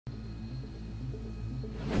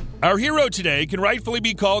Our hero today can rightfully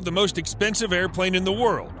be called the most expensive airplane in the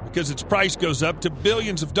world because its price goes up to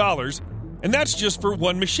billions of dollars, and that's just for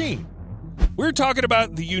one machine. We're talking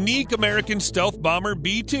about the unique American stealth bomber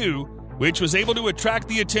B-2, which was able to attract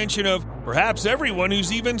the attention of perhaps everyone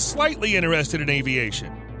who's even slightly interested in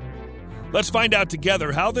aviation. Let's find out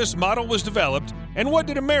together how this model was developed and what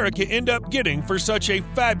did America end up getting for such a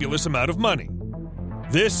fabulous amount of money.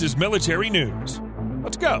 This is Military News.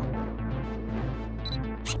 Let's go.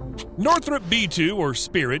 Northrop B-2, or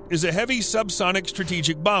Spirit, is a heavy subsonic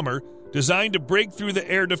strategic bomber designed to break through the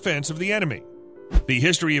air defense of the enemy. The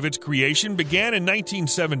history of its creation began in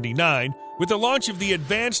 1979 with the launch of the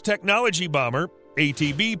Advanced Technology Bomber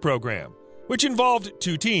ATB program, which involved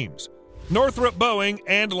two teams, Northrop Boeing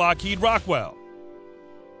and Lockheed Rockwell.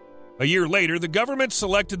 A year later, the government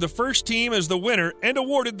selected the first team as the winner and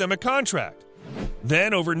awarded them a contract.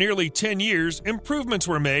 Then, over nearly 10 years, improvements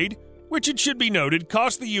were made, which it should be noted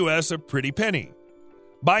cost the U.S. a pretty penny.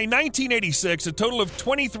 By 1986, a total of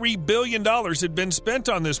 $23 billion had been spent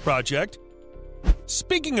on this project.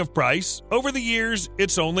 Speaking of price, over the years,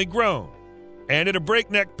 it's only grown, and at a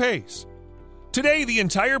breakneck pace. Today, the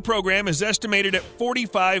entire program is estimated at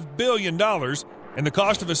 $45 billion, and the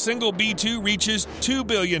cost of a single B-2 reaches $2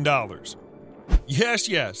 billion.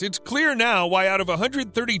 Yes, it's clear now why out of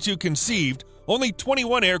 132 conceived, only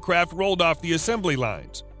 21 aircraft rolled off the assembly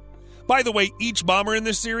lines. By the way, each bomber in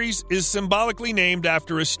this series is symbolically named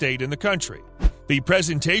after a state in the country. The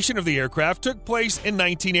presentation of the aircraft took place in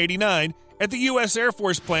 1989 at the U.S. Air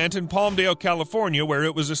Force plant in Palmdale, California, where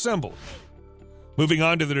it was assembled. Moving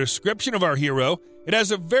on to the description of our hero, it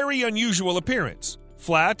has a very unusual appearance,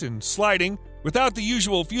 flat and sliding, without the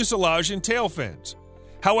usual fuselage and tail fins.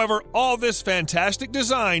 However, all this fantastic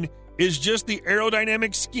design is just the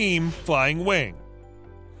aerodynamic scheme flying wing.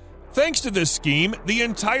 Thanks to this scheme, the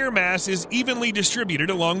entire mass is evenly distributed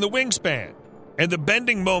along the wingspan, and the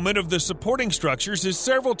bending moment of the supporting structures is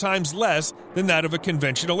several times less than that of a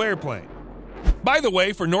conventional airplane. By the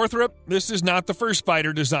way, for Northrop, this is not the first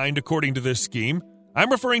fighter designed according to this scheme. I'm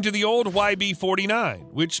referring to the old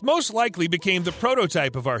YB-49, which most likely became the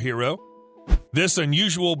prototype of our hero. This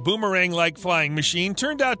unusual boomerang-like flying machine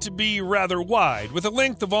turned out to be rather wide, with a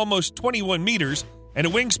length of almost 21 meters and a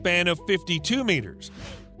wingspan of 52 meters.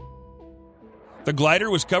 The glider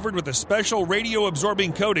was covered with a special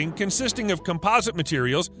radio-absorbing coating consisting of composite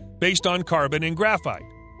materials based on carbon and graphite.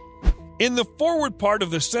 In the forward part of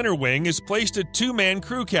the center wing is placed a two-man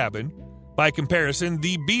crew cabin. By comparison,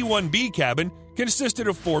 the B-1B cabin consisted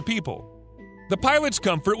of 4 people. The pilot's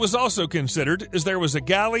comfort was also considered, as there was a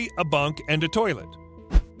galley, a bunk, and a toilet.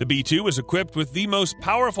 The B-2 was equipped with the most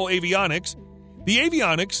powerful avionics. The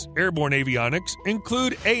avionics, airborne avionics,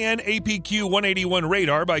 include AN/APQ-181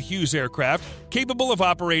 radar by Hughes aircraft, capable of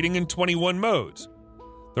operating in 21 modes.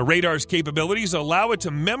 The radar's capabilities allow it to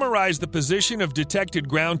memorize the position of detected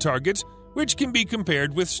ground targets, which can be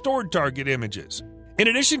compared with stored target images. In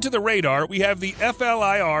addition to the radar, we have the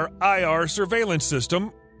FLIR surveillance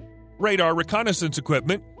system, radar reconnaissance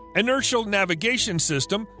equipment, inertial navigation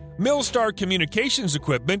system, MILSTAR communications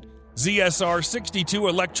equipment, ZSR-62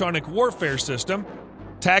 electronic warfare system,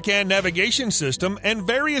 TACAN navigation system, and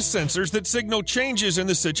various sensors that signal changes in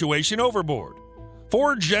the situation overboard.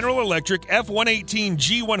 4 General Electric F-118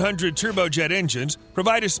 G100 turbojet engines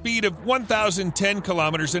provide a speed of 1,010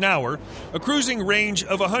 kilometers an hour, a cruising range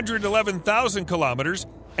of 111,000 kilometers,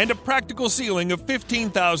 and a practical ceiling of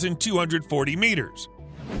 15,240 meters.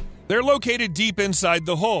 They're located deep inside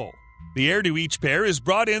the hull. The air to each pair is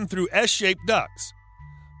brought in through S-shaped ducts.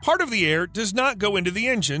 Part of the air does not go into the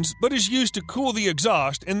engines, but is used to cool the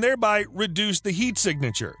exhaust and thereby reduce the heat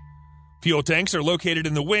signature. Fuel tanks are located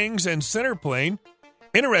in the wings and center plane.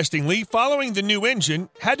 Interestingly, following the new engine,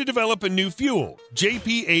 had to develop a new fuel,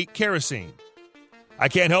 JP8 kerosene. I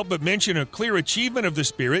can't help but mention a clear achievement of the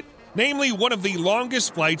Spirit, namely one of the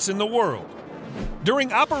longest flights in the world.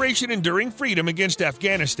 During Operation Enduring Freedom against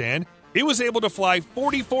Afghanistan, it was able to fly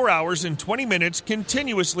 44 hours and 20 minutes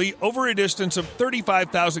continuously over a distance of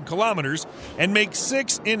 35,000 kilometers and make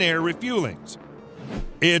 6 in-air refuelings.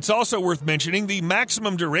 It's also worth mentioning the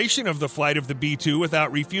maximum duration of the flight of the B-2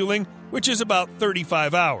 without refueling, which is about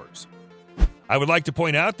 35 hours. I would like to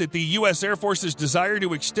point out that the U.S. Air Force's desire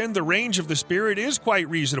to extend the range of the Spirit is quite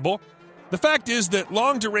reasonable. The fact is that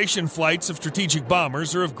long-duration flights of strategic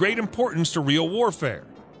bombers are of great importance to real warfare.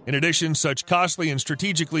 In addition, such costly and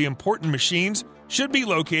strategically important machines should be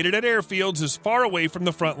located at airfields as far away from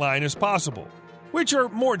the front line as possible, which are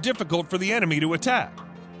more difficult for the enemy to attack.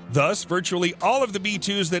 Thus, virtually all of the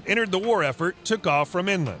B-2s that entered the war effort took off from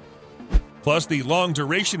inland. Plus, the long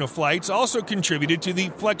duration of flights also contributed to the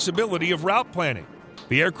flexibility of route planning.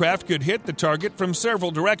 The aircraft could hit the target from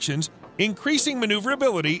several directions, increasing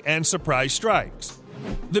maneuverability and surprise strikes.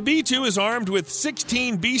 The B-2 is armed with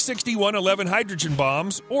 16 B-6111 hydrogen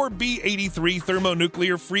bombs or B-83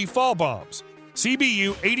 thermonuclear free-fall bombs,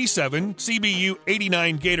 CBU-87,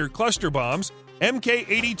 CBU-89 GATOR cluster bombs,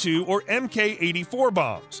 MK-82 or MK-84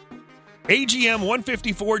 bombs,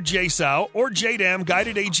 AGM-154 JSOW or JDAM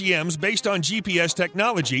guided AGMs based on GPS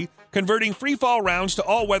technology, converting free-fall rounds to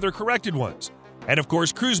all-weather corrected ones, and of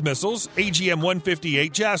course cruise missiles,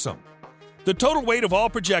 AGM-158 JSOW. The total weight of all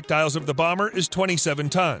projectiles of the bomber is 27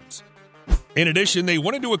 tons. In addition, they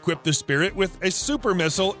wanted to equip the Spirit with a super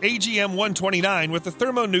missile AGM-129 with a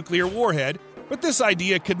thermonuclear warhead, but this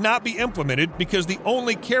idea could not be implemented because the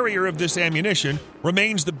only carrier of this ammunition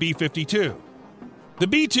remains the B-52. The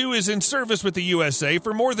B-2 is in service with the USA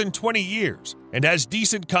for more than 20 years and has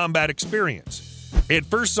decent combat experience. It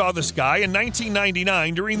first saw the sky in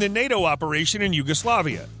 1999 during the NATO operation in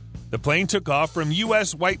Yugoslavia. The plane took off from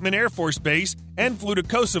U.S. Whiteman Air Force Base and flew to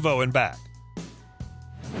Kosovo and back.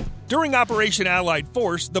 During Operation Allied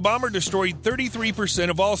Force, the bomber destroyed 33%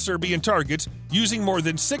 of all Serbian targets using more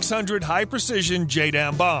than 600 high-precision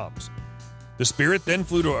JDAM bombs. The Spirit then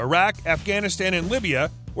flew to Iraq, Afghanistan, and Libya,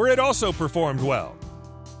 where it also performed well.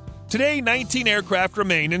 Today, 19 aircraft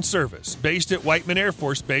remain in service, based at Whiteman Air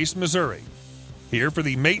Force Base, Missouri. Here, for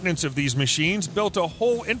the maintenance of these machines, built a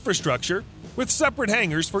whole infrastructure with separate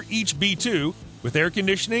hangars for each B-2 with air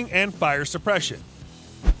conditioning and fire suppression.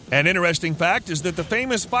 An interesting fact is that the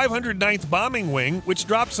famous 509th Bombing Wing, which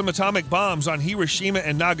dropped some atomic bombs on Hiroshima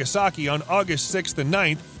and Nagasaki on August 6th and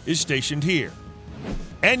 9th, is stationed here.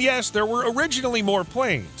 And yes, there were originally more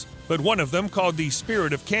planes, but one of them, called the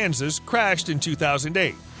Spirit of Kansas, crashed in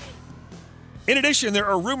 2008. In addition, there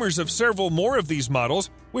are rumors of several more of these models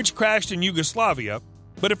which crashed in Yugoslavia,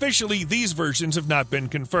 but officially these versions have not been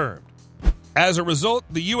confirmed. As a result,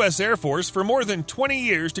 the U.S. Air Force, for more than 20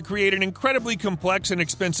 years to create an incredibly complex and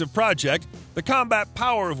expensive project, the combat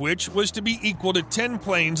power of which was to be equal to 10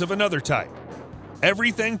 planes of another type.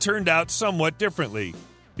 Everything turned out somewhat differently.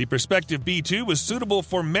 The prospective B-2 was suitable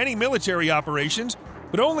for many military operations,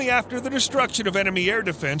 but only after the destruction of enemy air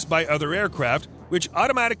defense by other aircraft, which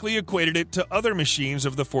automatically equated it to other machines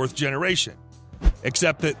of the fourth generation.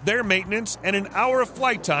 Except that their maintenance and an hour of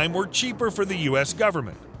flight time were cheaper for the U.S.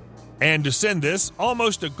 government. And to send this,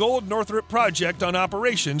 almost a gold Northrop project on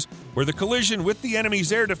operations where the collision with the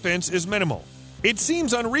enemy's air defense is minimal. It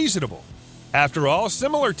seems unreasonable. After all,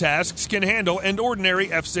 similar tasks can handle an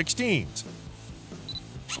ordinary F-16s.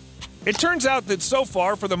 It turns out that so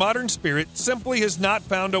far for the modern Spirit simply has not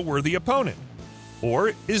found a worthy opponent.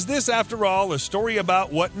 Or is this, after all, a story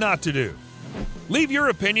about what not to do? Leave your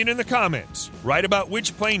opinion in the comments, write about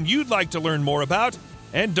which plane you'd like to learn more about,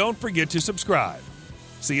 and don't forget to subscribe.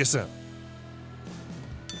 See you soon.